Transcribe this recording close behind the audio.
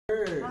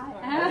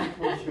shirt.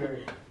 Full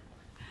shirt.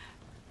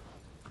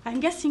 I'm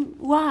guessing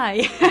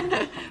why.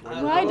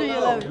 Why do you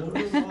love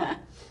it?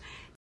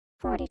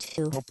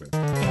 42.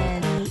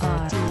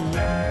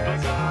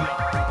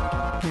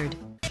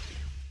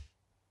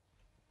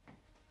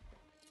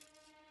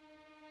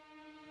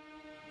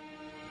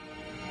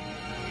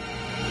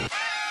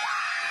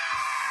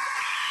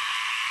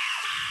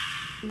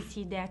 We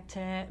see that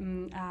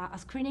a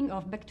screening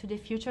of Back to the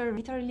Future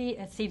literally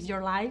saves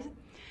your life.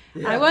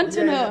 I want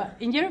to know,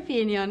 in your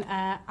opinion,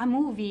 a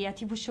movie, a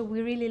TV show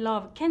we really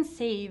love can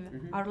save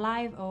our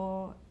lives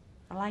or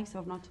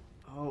not?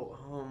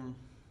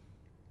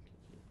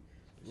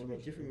 So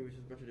many different movies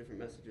with a bunch of different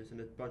messages and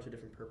a bunch of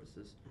different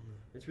purposes.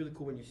 It's really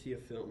cool when you see a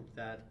film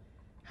that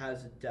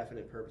has a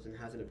definite purpose and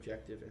has an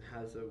objective and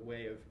has a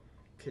way of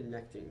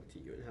connecting to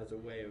you and has a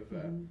way of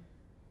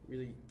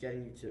really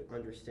getting you to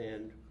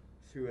understand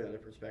through another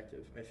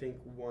perspective. I think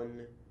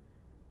one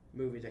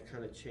movie that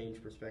kind of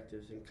changed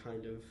perspectives and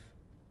kind of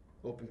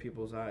opened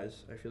people's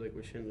eyes, I feel like,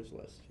 was Schindler's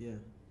List. Yeah.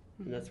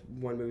 And that's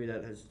one movie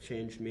that has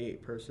changed me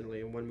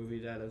personally, and one movie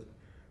that has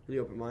really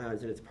opened my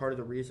eyes, and it's part of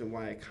the reason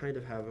why I kind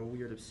of have a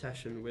weird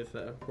obsession with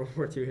World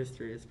War II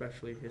history,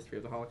 especially history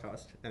of the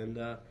Holocaust. And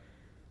I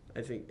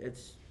think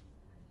it's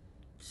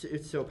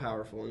so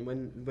powerful, and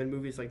when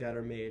movies like that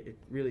are made, it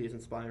really is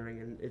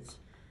inspiring, and it's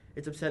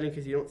upsetting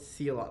because you don't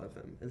see a lot of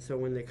them, and so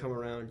when they come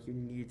around, you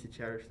need to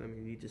cherish them,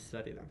 you need to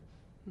study them.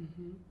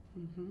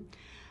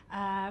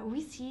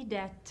 We see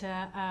that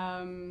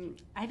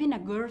having a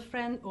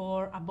girlfriend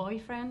or a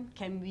boyfriend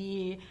can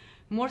be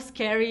more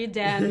scary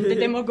than the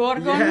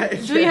Demogorgon.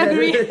 Do you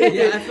agree?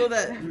 Yeah, I feel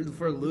that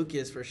for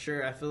Lucas, for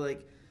sure. I feel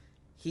like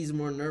he's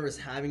more nervous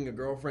having a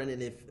girlfriend,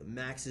 and if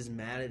Max is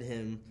mad at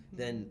him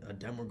than a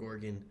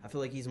Demogorgon. I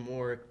feel like he's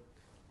more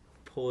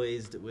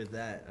poised with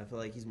that. I feel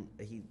like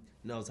he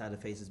knows how to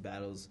face his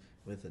battles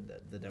with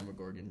the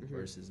Demogorgon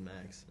versus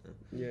Max.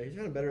 Yeah, he's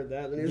kind of better at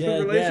that than he is in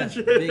a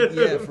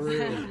relationship. For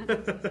real.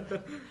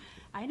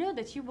 I know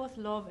that you both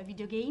love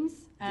video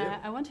games.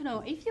 I want to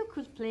know, if you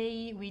could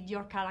play with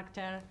your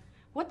character,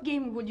 what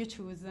game would you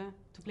choose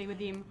to play with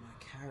him? My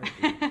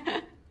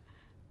character.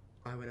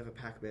 I would have a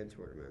Pac-Man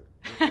tournament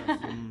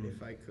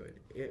if I could.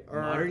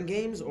 Modern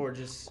games or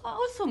just...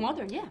 Also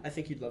modern, yeah. I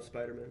think he'd love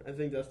Spider-Man. I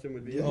think Dustin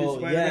would be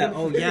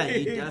Spider-Man. Yeah,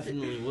 he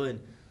definitely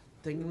would.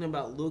 Thinking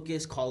about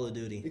Lucas, Call of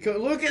Duty.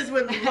 Lucas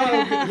would love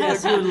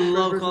Yes, he would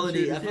love Call of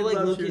Duty. I feel like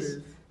Lucas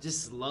shooters.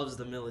 just loves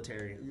the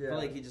military. Yeah. I feel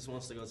like he just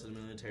wants to go to the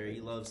military.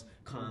 He loves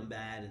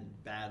combat and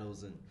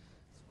battles and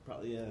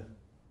probably,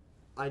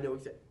 I know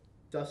exactly.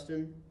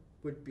 Dustin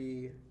would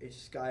be a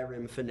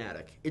Skyrim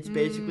fanatic. It's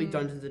basically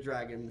Dungeons and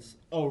Dragons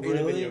in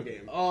a video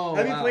game. Oh,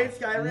 Have you played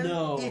Skyrim?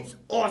 No. It's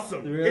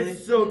awesome. Really?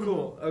 It's so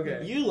cool.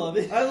 Okay. You love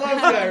it. I love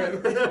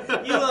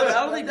Skyrim. You love it.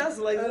 I don't think that's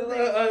like...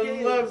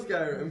 I love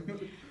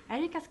Skyrim.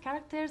 Erika's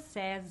character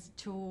says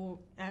to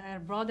her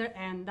brother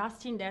and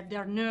Dustin that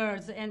they're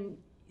nerds, and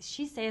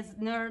she says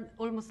nerd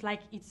almost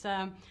like it's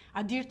a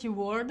dirty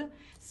word.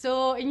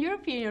 So, in your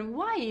opinion,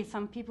 why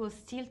some people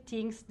still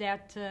think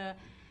that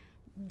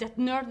that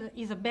nerd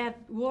is a bad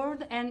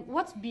word, and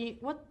what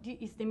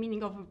is the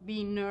meaning of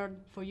being nerd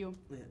for you?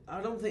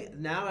 I don't think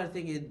now. I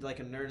think it like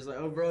a nerd is like,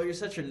 oh, bro, you're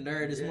such a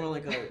nerd. It's more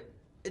like a.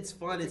 It's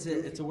fun.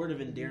 It's a word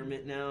of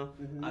endearment now.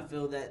 I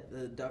feel that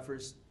the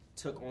Duffers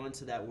took on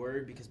to that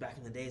word because back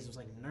in the days it was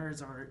like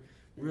nerds aren't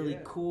really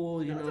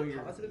cool. You know,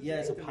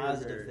 it's a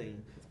positive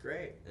thing. It's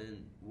great.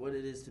 And what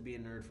it is to be a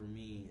nerd for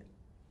me,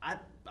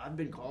 I've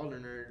been called a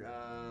nerd.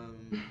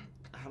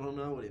 I don't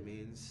know what it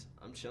means.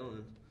 I'm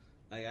chilling.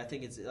 Like, I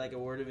think it's like a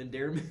word of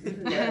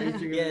endearment.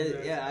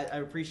 I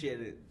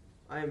appreciate it.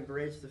 I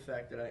embrace the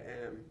fact that I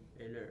am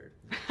a nerd.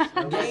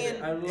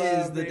 I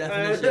love the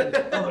definition of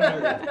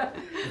nerd.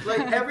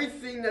 Like,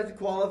 everything that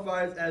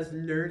qualifies as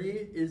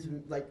nerdy is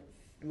like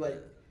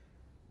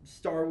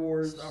Star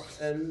Wars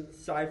and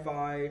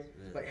sci-fi,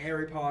 like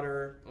Harry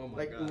Potter,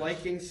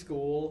 liking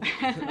school,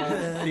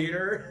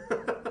 theater,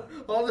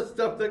 all the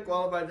stuff that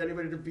qualifies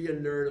anybody to be a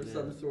nerd of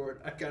some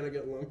sort. I kind of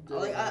get lumped in.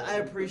 I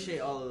appreciate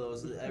all of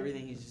those,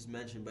 everything he's just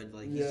mentioned, but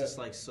like he's just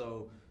like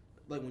so,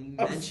 like when you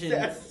mention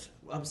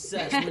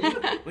obsessed.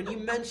 When you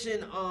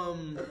mention oh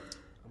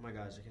my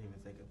gosh, I can't even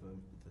think of the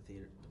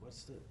theater.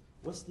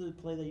 What's the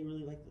play that you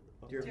really like?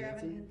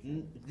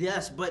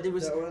 Yes, but it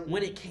was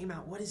when it came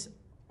out. What is?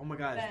 Oh my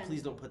gosh!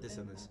 Please don't put this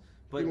in this.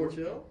 But more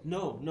chill?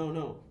 No.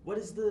 What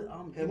is the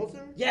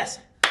Hamilton? Yes,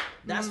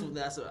 that's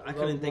what I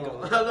couldn't think of.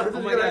 Oh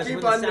my gosh! When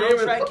the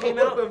soundtrack came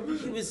out,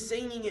 he was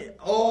singing it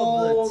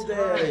all the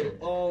time.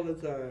 All the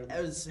time.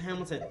 It was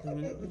Hamilton. Oh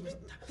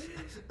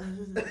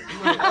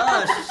my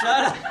gosh!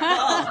 Shut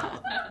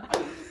up!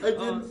 I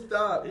didn't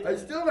stop. I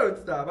still don't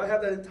stop. I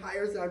have that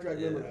entire soundtrack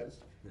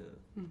memorized.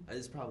 Yeah.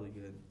 It's probably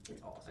good.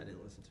 It's awesome. I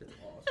didn't listen to it. It's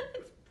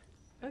awesome.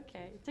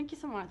 Okay, thank you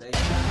so much. Thank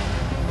you.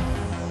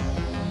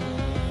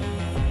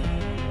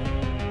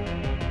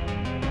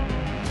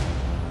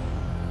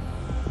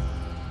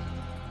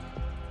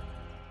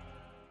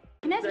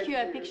 Can I ask you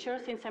a picture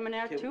since I'm an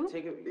nerd too?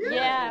 Take it.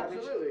 Yeah.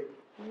 Absolutely.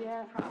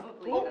 Yeah.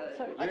 Probably. Oh,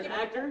 sorry. You're an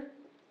actor?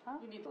 Huh?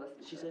 You need to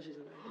listen. She said she's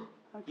an actor.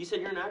 You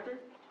said you're an actor?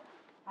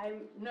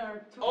 I'm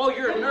nerd too. Oh,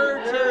 you're a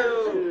nerd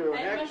too!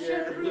 I'm a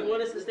shirt. You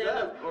want us to stand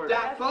up? Or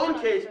That phone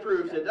case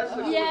proves it. That's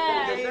the coolest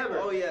Yeah. phone case ever.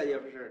 Oh, yeah,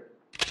 for sure.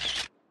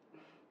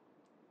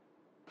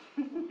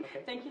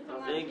 Thank you so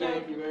much.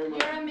 Thank you very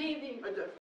much. You're amazing.